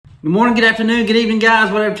Good morning, good afternoon, good evening,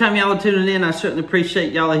 guys. Whatever time y'all are tuning in, I certainly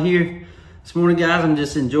appreciate y'all are here. This morning, guys, I'm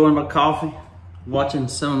just enjoying my coffee, watching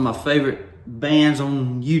some of my favorite bands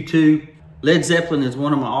on YouTube. Led Zeppelin is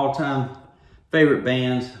one of my all-time favorite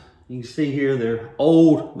bands. You can see here they're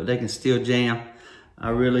old, but they can still jam.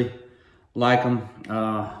 I really like them.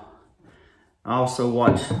 I also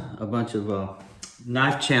watch a bunch of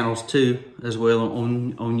knife channels too, as well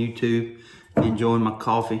on YouTube, enjoying my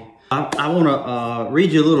coffee. I want to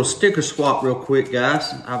read you a little sticker swap real quick,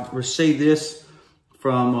 guys. I received this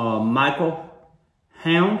from Michael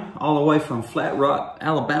Hound, all the way from Flat Rock,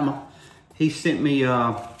 Alabama. He sent me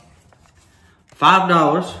 $5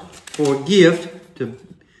 for a gift to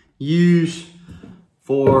use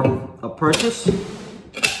for a purchase.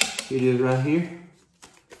 Here it is right here,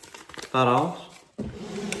 $5.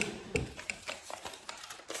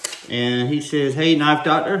 And he says, "Hey, Knife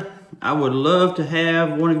Doctor, I would love to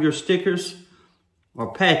have one of your stickers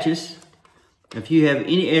or patches. If you have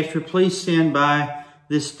any extra, please send by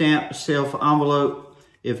this stamped self envelope.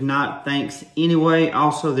 If not, thanks anyway.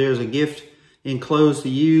 Also, there's a gift enclosed to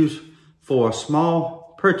use for a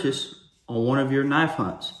small purchase on one of your knife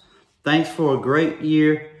hunts. Thanks for a great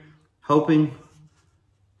year. Hoping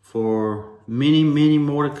for many, many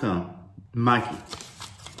more to come. Mikey."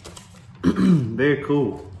 Very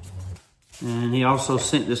cool. And he also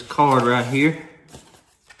sent this card right here.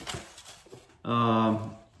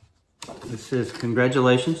 It says,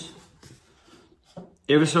 "Congratulations.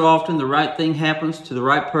 Every so often, the right thing happens to the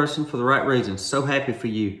right person for the right reason. So happy for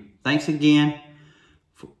you. Thanks again.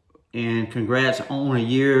 And congrats on a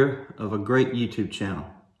year of a great YouTube channel.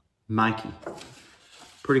 Mikey."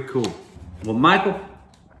 Pretty cool. Well, Michael,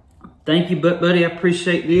 thank you, buddy. I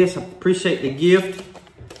appreciate this. I appreciate the gift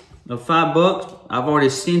of $5. I've already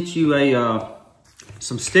sent you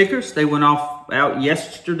some stickers. They went out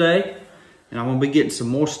yesterday, and I'm gonna be getting some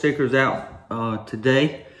more stickers out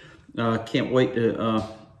today. Can't wait to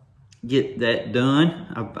get that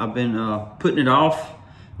done. I've been putting it off,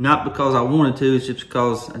 not because I wanted to, it's just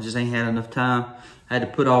because I just ain't had enough time. I had to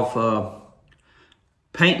put off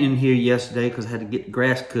painting here yesterday because I had to get the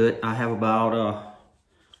grass cut. I have about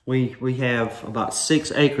we have about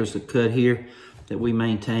 6 acres to cut here that we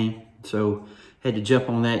maintain, so had to jump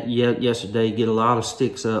on that yesterday, get a lot of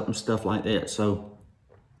sticks up and stuff like that. So,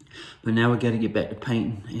 but now we got to get back to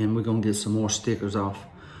painting, and we're gonna get some more stickers off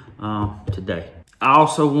today. I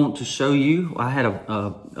also want to show you, I had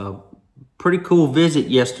a pretty cool visit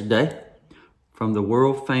yesterday from the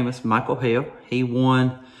world famous Michael Hale. He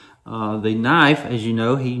won the knife, as you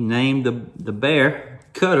know. He named the bear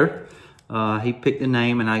Cutter. He picked the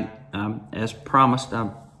name, and I, as promised, I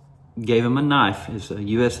gave him a knife. It's a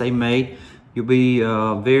USA made. You'll be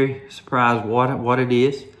very surprised what it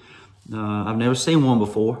is. I've never seen one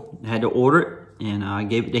before. I had to order it, and I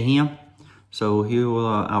gave it to him. So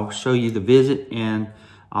I'll show you the visit, and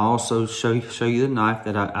I'll also show you the knife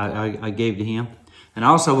that I gave to him. And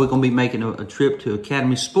also, we're gonna be making a trip to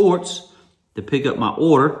Academy Sports to pick up my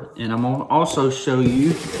order, and I'm gonna also show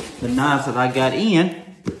you the knives that I got in.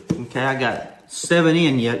 Okay, I got 7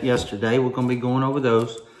 in yesterday. We're gonna be going over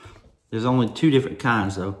those. There's only 2 different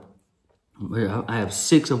kinds though. I have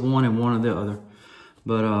 6 of one and 1 of the other.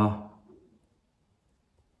 But,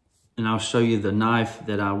 and I'll show you the knife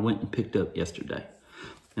that I went and picked up yesterday.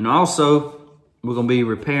 And also, we're gonna be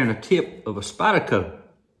repairing a tip of a Spyderco.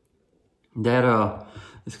 That,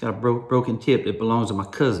 it's got a broken tip that belongs to my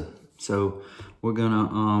cousin. So we're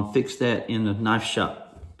gonna fix that in the knife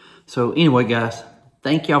shop. So anyway, guys,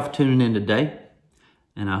 thank y'all for tuning in today,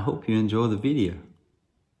 and I hope you enjoy the video.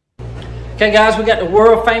 Okay, guys, we got the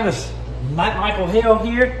world famous Michael Hale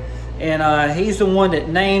here, and he's the one that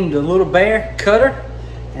named the little bear Cutter.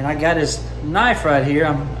 And I got his knife right here.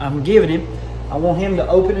 I'm giving him. I want him to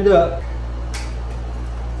open it up.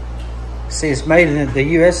 See, it's made in the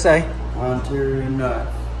USA. Ontario knife.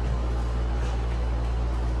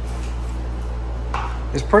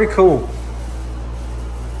 It's pretty cool.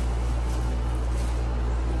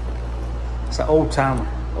 It's an old timer.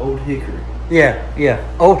 Old hickory. Yeah,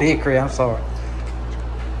 old hickory, I'm sorry.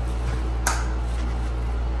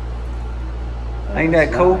 Ain't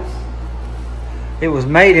that cool? Nice. It was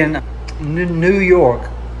made in New York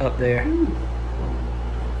up there.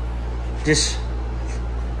 Just,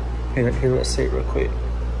 here, let's see it real quick.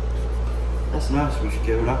 That's nice, Mr.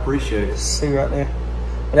 Kevin, I appreciate it. See right there?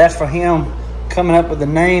 But that's for him coming up with the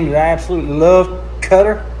name that I absolutely love,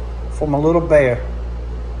 Cutter, for my little bear.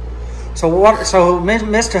 So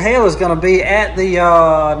Mr. Hale is going to be at the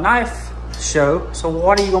knife show. So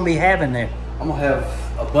what are you going to be having there? I'm going to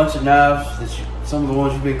have a bunch of knives that some of the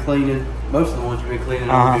ones you've been cleaning, most of the ones you've been cleaning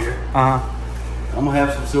over here. I'm gonna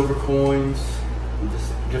have some silver coins and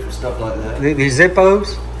just different stuff like that. The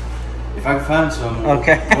Zippos? If I can find some,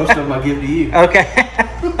 okay. Most of them I give to you. Okay.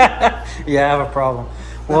 Yeah, I have a problem.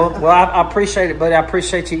 Well, I appreciate it, buddy. I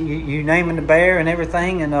appreciate you naming the bear and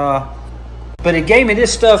everything. And but he gave me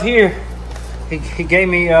this stuff here. He gave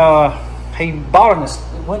me he bought it,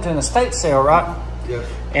 went to an estate sale, right? Yes.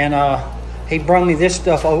 And he brought me this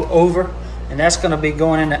stuff over, and that's going to be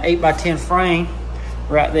going in the 8x10 frame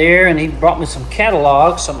right there. And he brought me some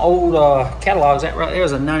catalogs, some old catalogs. That right there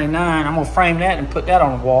is a 99. I'm gonna frame that and put that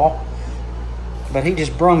on the wall. But he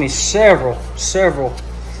just brought me several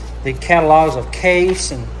the catalogs of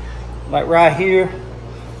case, and like right here,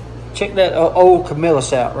 check that old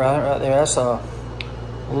Camillus out right there. That's a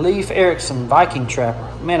Leif Erikson Viking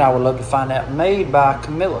Trapper. Man, I would love to find that. Made by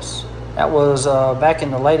Camillus. That was back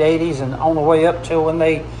in the late 80s and on the way up till when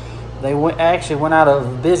they actually went out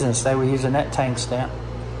of business. They were using that tank stamp.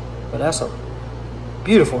 But that's a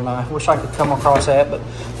beautiful knife. Wish I could come across that. But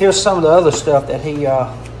here's some of the other stuff that he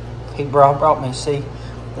brought me. See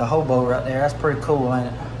the hobo right there. That's pretty cool, ain't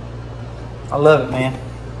it? I love it, man.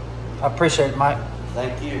 I appreciate it, Mike.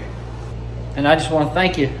 Thank you. And I just want to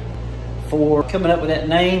thank you for coming up with that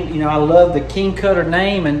name. You know, I love the King Cutter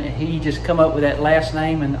name, and he just come up with that last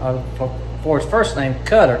name and for his first name,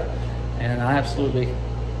 Cutter. And I absolutely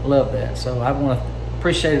love that. So I want to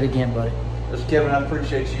appreciate it again, buddy. Mr. Kevin, I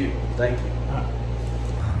appreciate you. Thank you.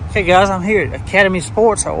 Hey guys, I'm here at Academy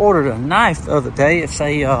Sports. I ordered a knife the other day. It's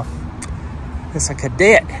a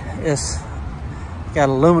cadet. It's got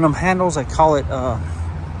aluminum handles. They call it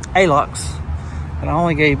A-locks. And I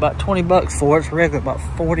only gave about 20 bucks for it. It's regular about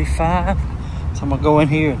 45. So I'm gonna go in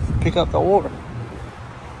here and pick up the order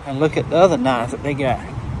and look at the other knives that they got.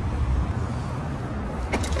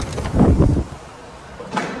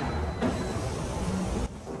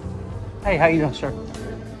 Hey, how you doing, sir?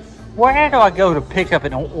 Where do I go to pick up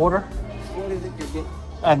an order? What is it you get?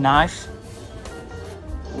 A knife?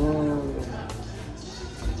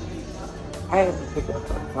 I have to pick up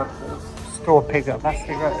a Store pickup. I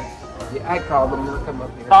see right there. Yeah, I called them. They'll come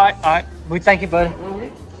up here. All right. We thank you, buddy.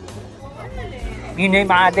 You need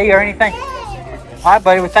my ID or anything? All right,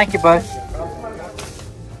 buddy. We thank you, buddy.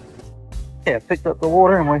 Yeah, picked up the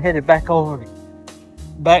order and we're headed back over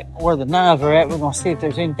back where the knives are at. We're gonna see if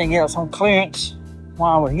there's anything else on clearance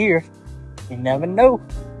while we're here. You never know.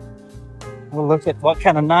 We'll look at what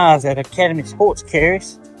kind of knives that Academy Sports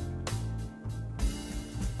carries.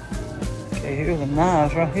 Okay, here's the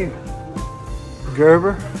knives right here.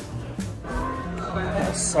 Gerber.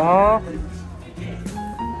 Saw.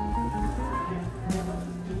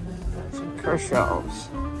 Some Kershaws.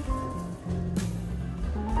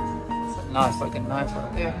 It's a nice looking knife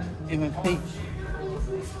right there. M&P.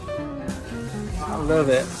 I love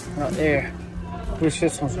it right there. Wish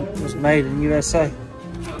this one was made in USA.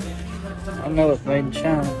 I know it's made in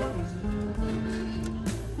China.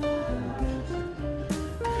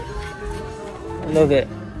 I love that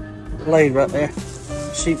blade right there.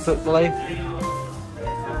 Sheepfoot blade.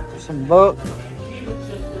 Some buck.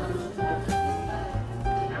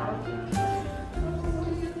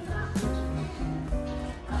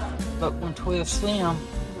 Buck 112 Slim.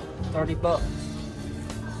 30 bucks.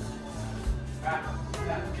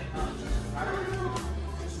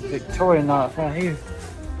 Victoria knife right here.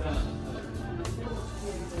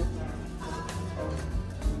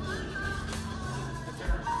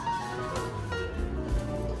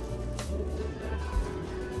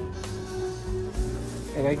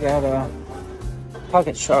 Yeah, they got a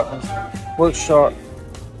pocket sharpness, wood sharp.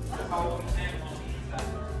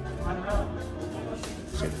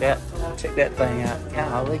 Check that thing out.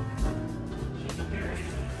 Golly.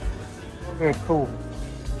 Very cool.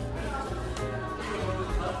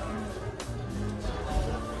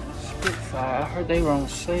 Spitfire, I heard they were on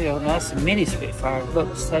sale. Now that's a mini Spitfire. Look,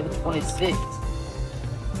 $726.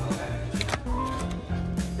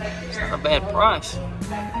 It's not a bad price.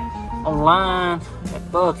 Online,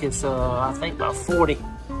 that buck is I think about 40.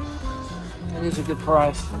 That is a good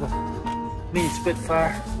price for the mini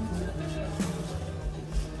Spitfire.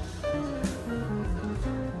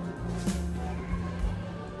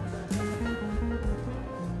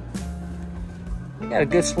 They got a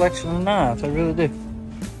good selection of knives, they really do.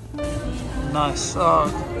 Nice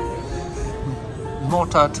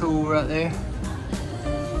multi-tool right there.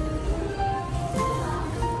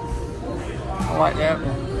 I like that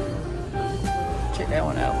one. Check that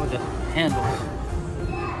one out with the handles.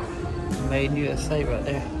 Made in USA right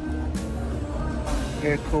there.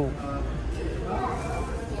 Very cool.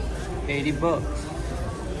 80 bucks.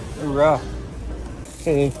 Hoorah.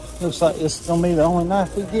 Okay, looks like this is gonna be the only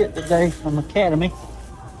knife we get today from Academy.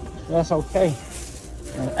 That's okay.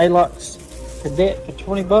 A-Locks Cadet for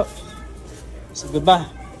 20 bucks. So goodbye.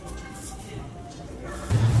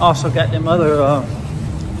 Also got them other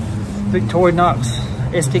Victorinox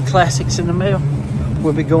SD Classics in the mail.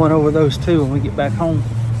 We'll be going over those too when we get back home.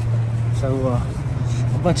 So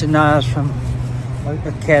a bunch of knives from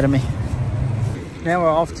Academy. Now we're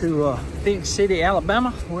off to Phoenix City,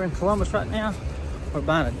 Alabama. We're in Columbus right now. We're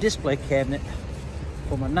buying a display cabinet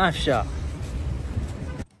for my knife shop.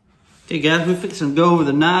 Okay guys, we're fixing to go over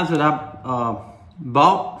the knives that I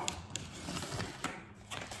bought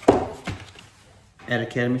at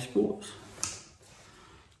Academy Sports.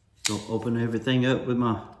 So open everything up with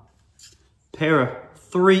my Para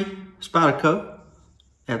 3 Spyderco.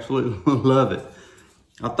 Absolutely love it.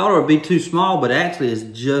 I thought it would be too small, but actually it's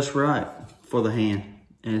just right for the hand.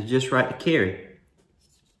 And it's just right to carry.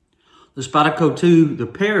 The Spyderco 2, the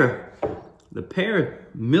Para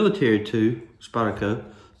Military 2 Spyderco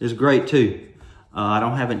is great too. I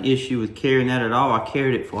don't have an issue with carrying that at all. I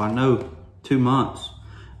carried it for, I know, 2 months.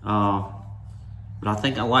 But I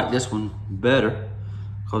think I like this one better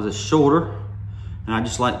because it's shorter. And I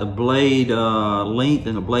just like the blade length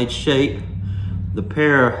and the blade shape. The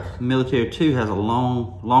Para Military 2 has a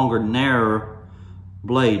longer, narrower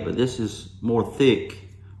blade, but this is more thick,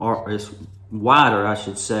 or it's wider, I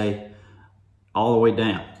should say, all the way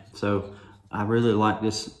down. So I really like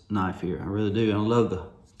this knife here. I really do. I love the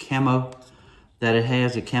camo that it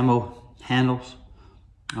has, the camo handles.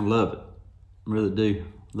 I love it. I really do.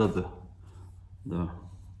 Love the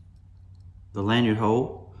lanyard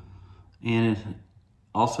hole. And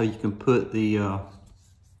also you can put the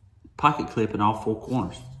pocket clip in all 4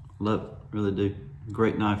 corners. Love it. Really do.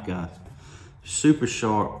 Great knife, guys. Super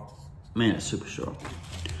sharp. Man, it's super sharp.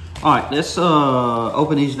 All right, let's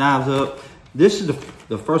open these knives up. This is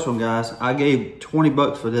the first one, guys. I gave 20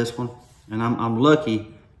 bucks for this one, and I'm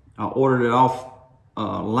lucky. I ordered it off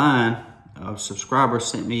line. A subscriber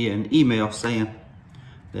sent me an email saying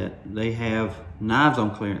that they have knives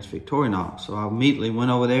on clearance, Victorinox. So I immediately went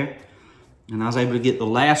over there, and I was able to get the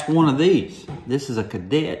last one of these. This is a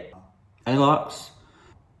Cadet A-Locks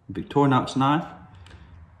Victorinox knife.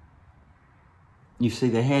 You see,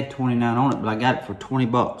 they had 29 on it, but I got it for 20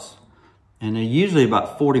 bucks. And they're usually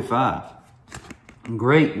about 45.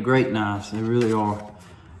 Great, great knives. They really are.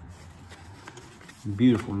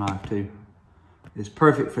 Beautiful knife, too. It's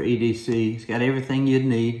perfect for EDC. It's got everything you'd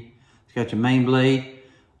need. It's got your main blade,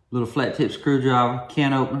 little flat tip screwdriver,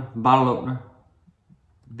 can opener, bottle opener,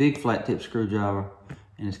 big flat tip screwdriver,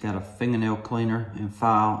 and it's got a fingernail cleaner and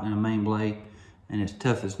file and a main blade, and it's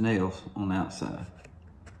tough as nails on the outside.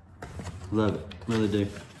 Love it, really do.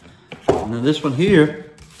 Now this one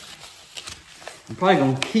here, I'm probably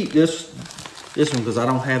gonna keep this one because I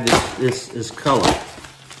don't have this color.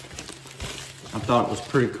 I thought it was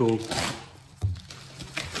pretty cool.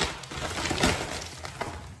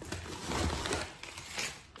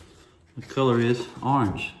 The color is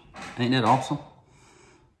orange. Ain't that awesome?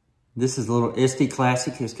 This is a little SD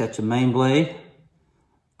Classic. It's got your main blade,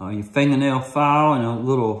 your fingernail file, and a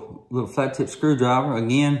little flat tip screwdriver.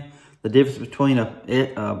 Again, the difference between a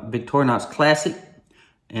Victorinox Classic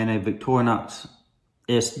and a Victorinox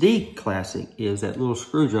SD Classic is that little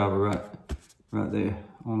screwdriver right there.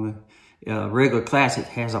 On the regular Classic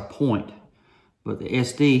has a point, but the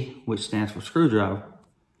SD, which stands for screwdriver,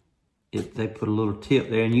 they put a little tip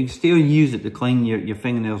there, and you can still use it to clean your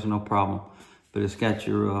fingernails, no problem. But it's got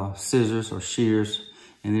your scissors or shears,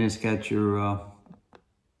 and then it's got your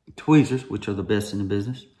tweezers, which are the best in the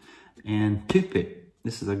business, and toothpick.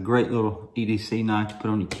 This is a great little EDC knife to put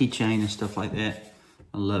on your keychain and stuff like that.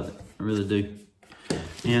 I love it. I really do.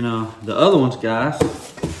 And the other ones, guys,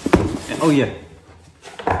 oh yeah,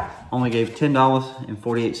 only gave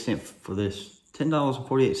 $10.48 for this.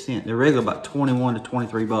 $10.48. They're regular about 21 to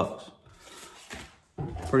 23 bucks.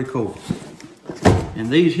 Pretty cool. And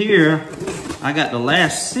these here, I got the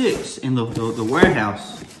last 6 in the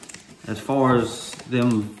warehouse. As far as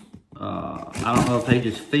them, I don't know if they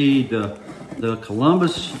just feed the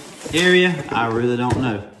Columbus area. I really don't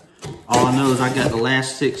know. All I know is I got the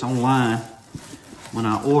last 6 online when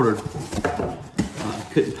I ordered. I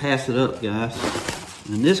couldn't pass it up, guys.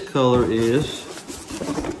 And this color is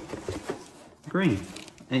green.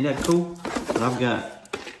 Ain't that cool? But I've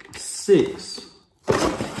got 6.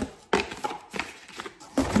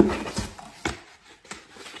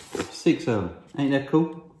 6 of them. Ain't that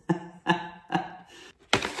cool?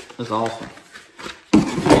 That's awesome.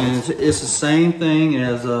 And it's the same thing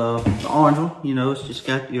as the orange one. You know, it's just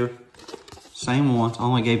got your same ones. I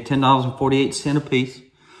only gave $10.48 a piece.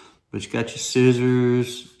 But you got your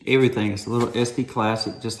scissors, everything. It's a little SD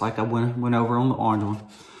Classic, just like I went over on the orange one.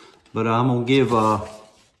 But I'm gonna give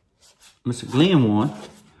Mr. Glenn one,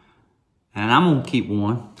 and I'm gonna keep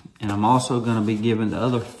one, and I'm also gonna be giving the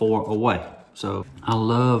other 4 away. So I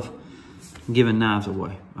love giving knives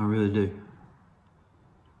away, I really do.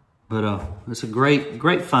 But it's a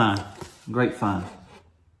great find, great find.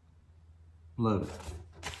 Love it,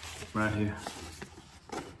 right here.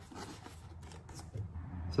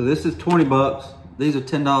 So this is 20 bucks. These are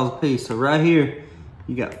 $10 a piece. So right here,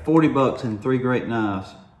 you got 40 bucks and 3 great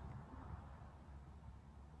knives.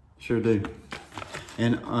 Sure do.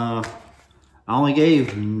 And I only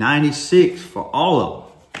gave 96 for all of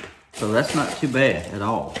them. So that's not too bad at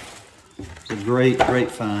all. It's a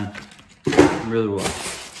great find. It really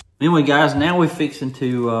was. Anyway, guys, now we're fixing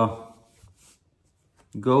to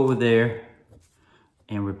go over there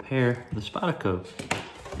and repair the Spyderco.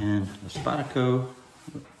 And the Spyderco,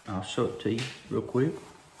 I'll show it to you real quick.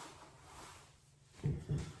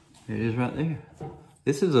 It is right there.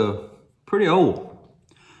 This is a pretty old.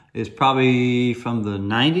 It's probably from the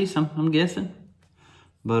 90s, I'm guessing.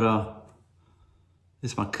 But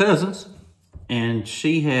it's my cousin's, and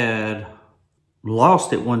she had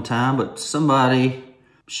lost it one time, but somebody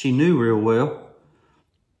she knew real well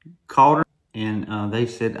called her, and they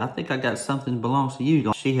said, I think I got something that belongs to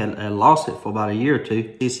you. She had lost it for about a year or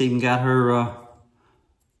two. She's even got her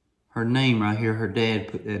her name right here. Her dad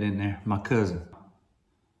put that in there, my cousin.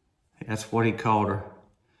 That's what he called her.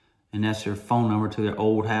 And that's their phone number to their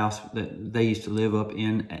old house that they used to live up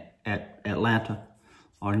in at Atlanta,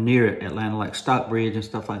 or near Atlanta, like Stockbridge and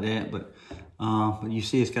stuff like that. But you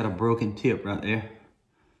see it's got a broken tip right there.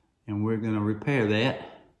 And we're gonna repair that.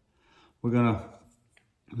 We're gonna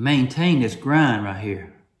maintain this grind right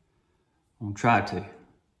here. I'm gonna try to.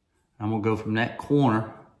 I'm gonna go from that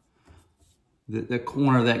corner, the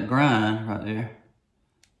corner of that grind right there,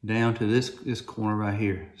 down to this corner right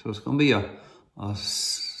here. So it's gonna be a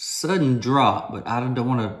sudden drop, but I don't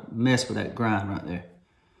want to mess with that grind right there.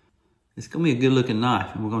 It's gonna be a good looking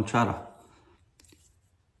knife, and we're gonna try to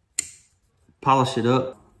polish it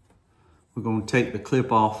up. We're gonna take the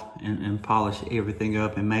clip off and polish everything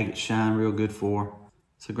up and make it shine real good for her.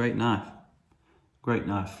 It's a great knife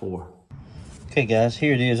for her. Okay guys,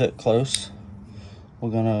 here it is up close.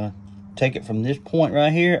 We're gonna take it from this point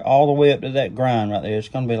right here all the way up to that grind right there. It's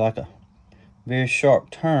gonna be like a very sharp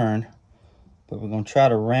turn, but we're gonna try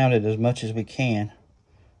to round it as much as we can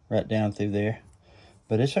right down through there.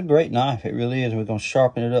 But it's a great knife, it really is. We're gonna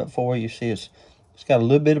sharpen it up for you. You see it's got a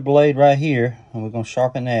little bit of blade right here, and we're gonna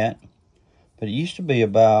sharpen that. But it used to be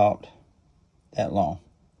about that long,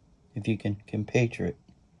 if you can picture it.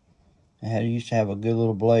 It used to have a good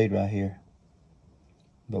little blade right here.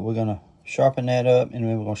 But we're gonna sharpen that up, and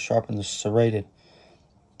then we're gonna sharpen the serrated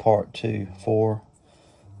part too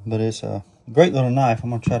but it's a great little knife.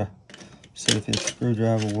 I'm gonna try to see if this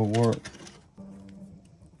screwdriver will work.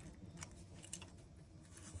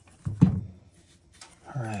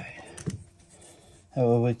 All right, that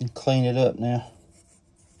way we can clean it up now.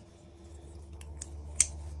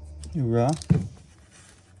 You right.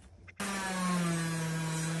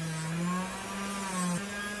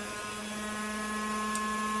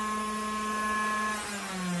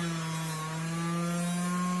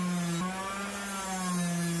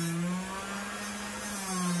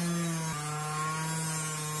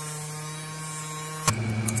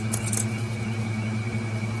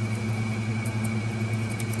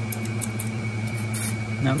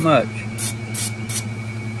 Not much.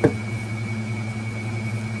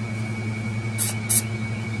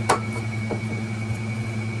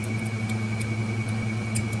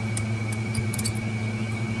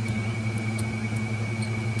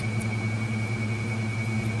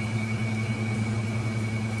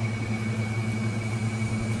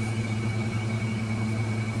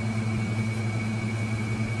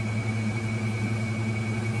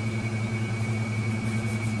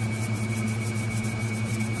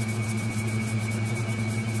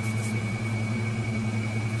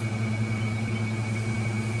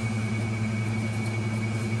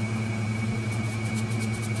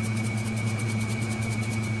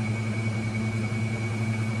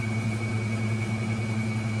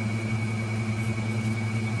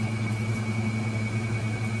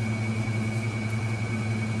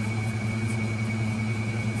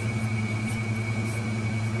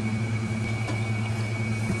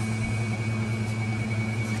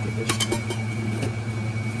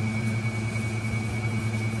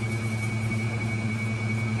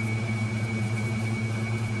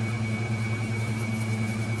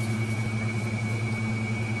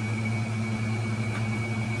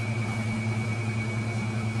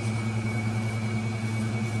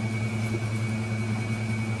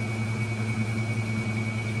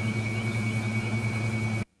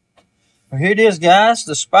 Well, here it is, guys.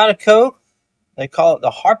 The Spyderco. They call it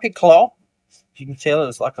the Harpy Claw. You can tell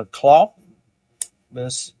it's like a claw.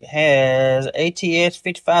 This has ATS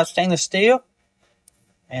 55 stainless steel.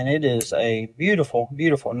 And it is a beautiful,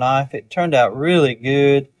 beautiful knife. It turned out really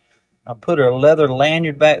good. I put her leather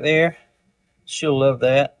lanyard back there. She'll love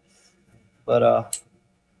that. But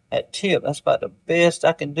that tip, that's about the best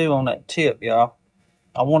I can do on that tip, y'all.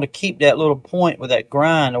 I want to keep that little point with that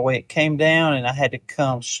grind the way it came down, and I had to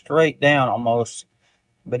come straight down almost.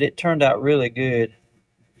 But it turned out really good.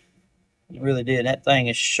 It really did. That thing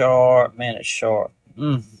is sharp. Man, it's sharp.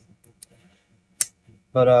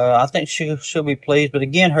 But I think she'll be pleased. But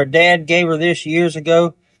again, her dad gave her this years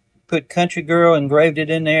ago. Put Country Girl, engraved it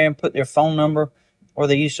in there, and put their phone number where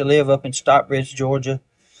they used to live up in Stockbridge, Georgia,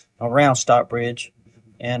 around Stockbridge.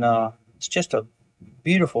 And it's just a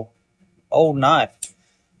beautiful old knife.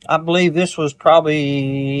 I believe this was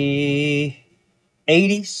probably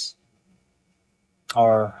 80s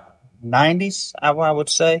or 90s, I would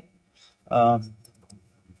say.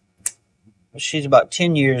 She's about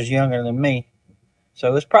 10 years younger than me.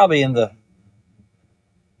 So it's probably in the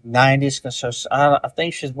 90s. Cause I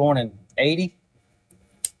think she's born in 80.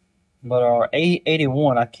 But or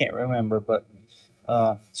 81, I can't remember. But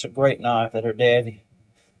it's a great knife that her dad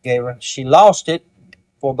gave her. She lost it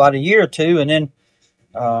for about a year or two, and then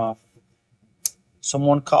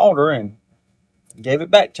someone called her and gave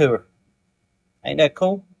it back to her. Ain't that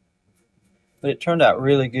cool? But it turned out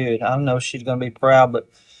really good. I know she's going to be proud. But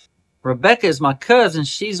Rebecca is my cousin.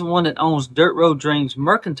 She's the one that owns Dirt Road Dreams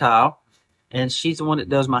Mercantile, and she's the one that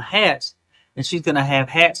does my hats. And she's going to have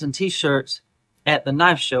hats and T-shirts at the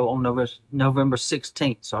knife show on November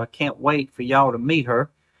 16th. So I can't wait for y'all to meet her.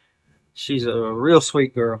 She's a real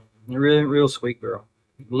sweet girl. A real sweet girl.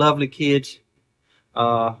 Lovely kids.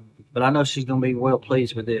 But I know she's going to be well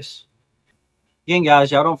pleased with this. Again,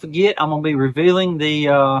 guys, y'all don't forget, I'm going to be revealing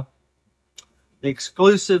the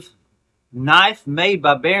exclusive knife made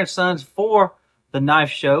by Bear & Sons for the knife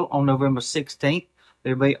show on November 16th.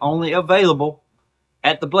 It'll be only available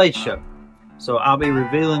at the Blade Show. So I'll be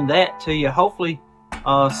revealing that to you hopefully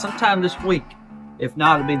sometime this week. If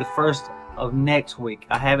not, it'll be the first of next week.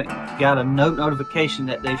 I haven't got a notification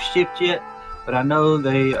that they've shipped yet, but I know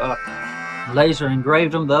they laser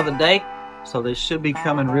engraved them the other day, so they should be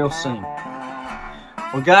coming real soon.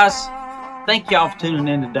 Well, guys, thank y'all for tuning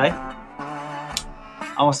in today.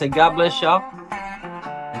 I want to say God bless y'all.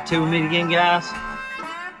 Until we meet again, guys,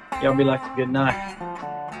 y'all be like a good night.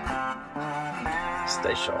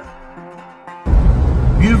 Stay sharp.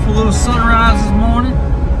 Beautiful little sunrise this morning.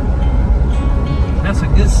 That's a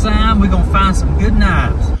good sign. We're going to find some good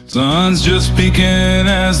knives. Sun's just peeking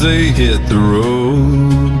as they hit the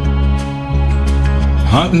road,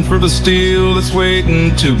 hunting for the steel that's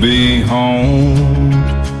waiting to be honed.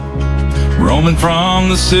 Roaming from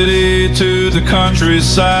the city to the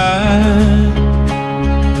countryside,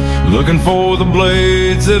 looking for the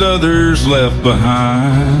blades that others left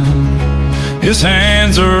behind. His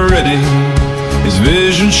hands are ready, his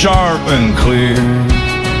vision sharp and clear.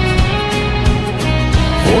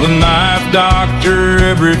 For the knife doctor,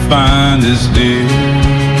 every find is dear.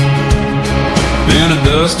 In a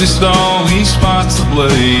dusty stall, he spots the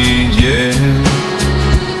blade, yeah.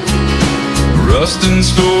 Rusting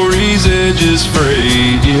stories, edges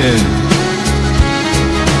frayed, yeah.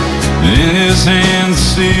 In his hands, the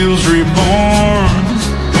steel's reborn.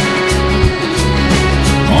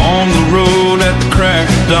 On the road at the crack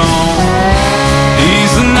of dawn,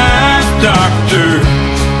 he's the knife doctor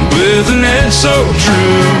with an edge so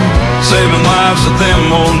true, saving lives with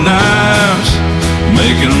them old knives,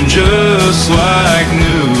 making them just like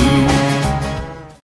new.